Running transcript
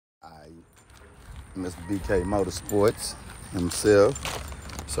Mr. BK Motorsports himself.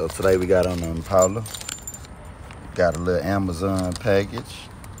 So today we got on the Impala. Got a little Amazon package.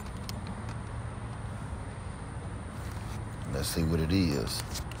 Let's see what it is.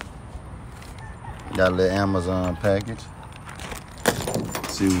 Got a little Amazon package.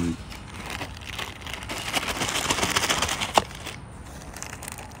 See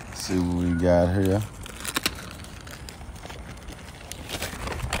what we got here.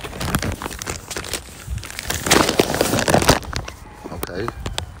 Okay,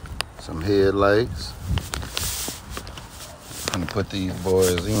 some headlights. I'm gonna put these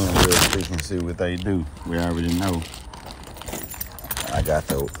boys in real quick and see what they do. We already know. I got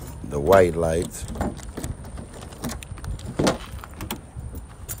the white lights.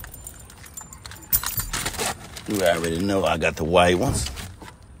 You already know I got the white ones.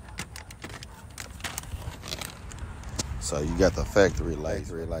 So you got the factory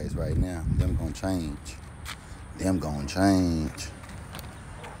lights right now. Them gonna change.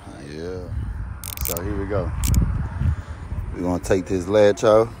 Yeah. So here we go. We're gonna take this latch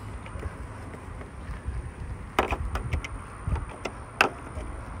off.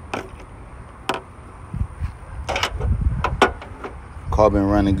 Car been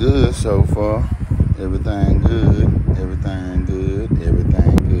running good so far. Everything good.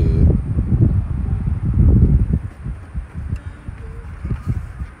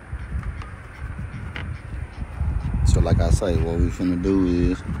 So like I say, what we finna do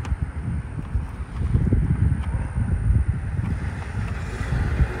is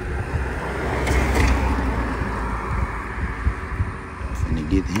finna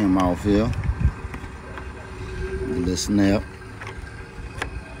get him off here. Get this snap.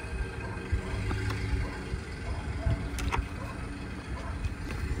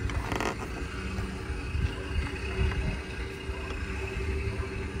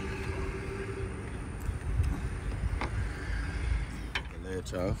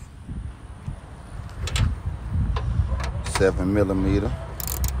 Off 7mm.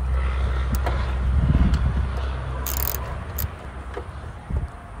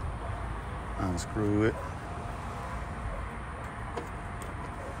 Unscrew it.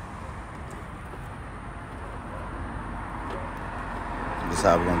 This is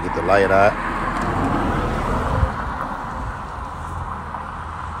how we're gonna get the light out.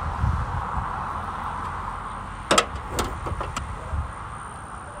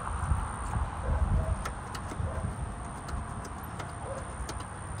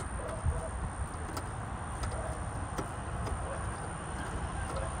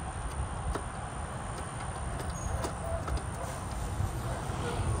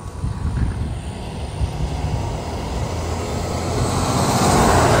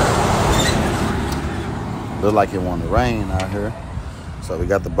 Look like it want to rain out here. So we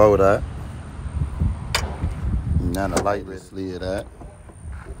got the boat out. Now the light is slid out.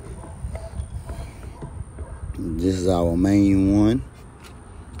 This is our main one.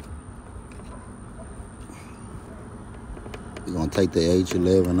 We're gonna take the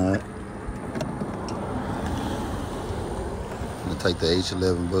H11 out. Gonna take the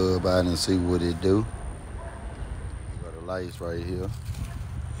H11 bulb out and see what it do. Got the lights right here.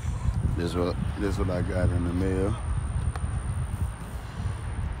 This what I got in the mail.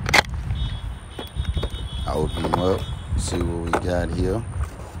 I open them up, see what we got here.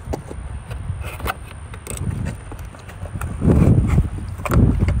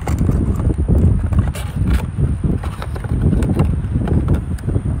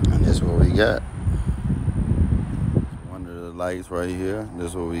 And this is what we got. One of the lights right here.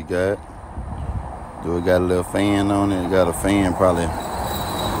 This is what we got. Do we got a little fan on it? Got a fan probably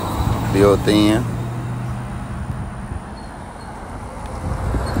built in.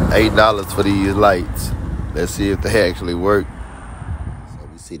 $8 for these lights. Let's see if they actually work. So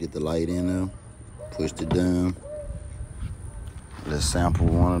we seated the light in them, pushed it down. Let's sample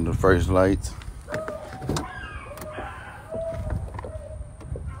one of the first lights.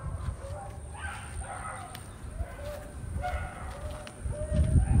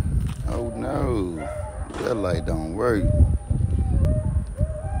 Oh no, that light don't work.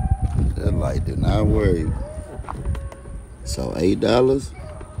 That light did not work. So $8.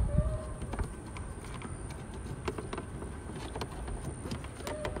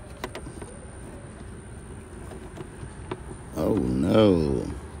 Oh no.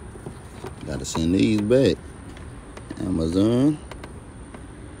 Gotta send these back. Amazon.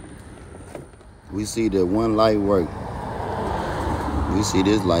 We see that one light work. We see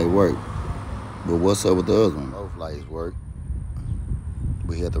this light work. But what's up with the other one? Both lights work.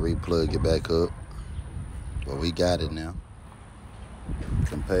 We had to re-plug it back up. But we got it now.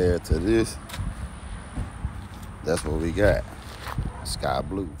 Compared to this, that's what we got. Sky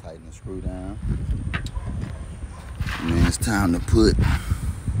blue. Tighten the screw down. And then it's time to put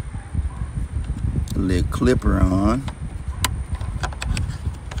a little clipper on.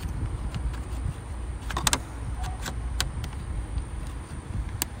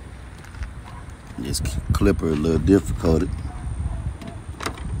 This clipper a little difficult,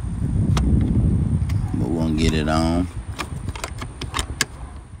 but we're gonna get it on.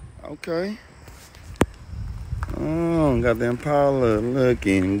 Okay. Oh, got the Impala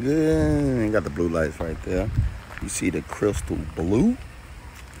looking good. Got the blue lights right there. You see the crystal blue?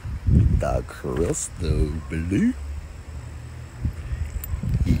 The crystal blue.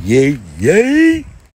 Yay, yay.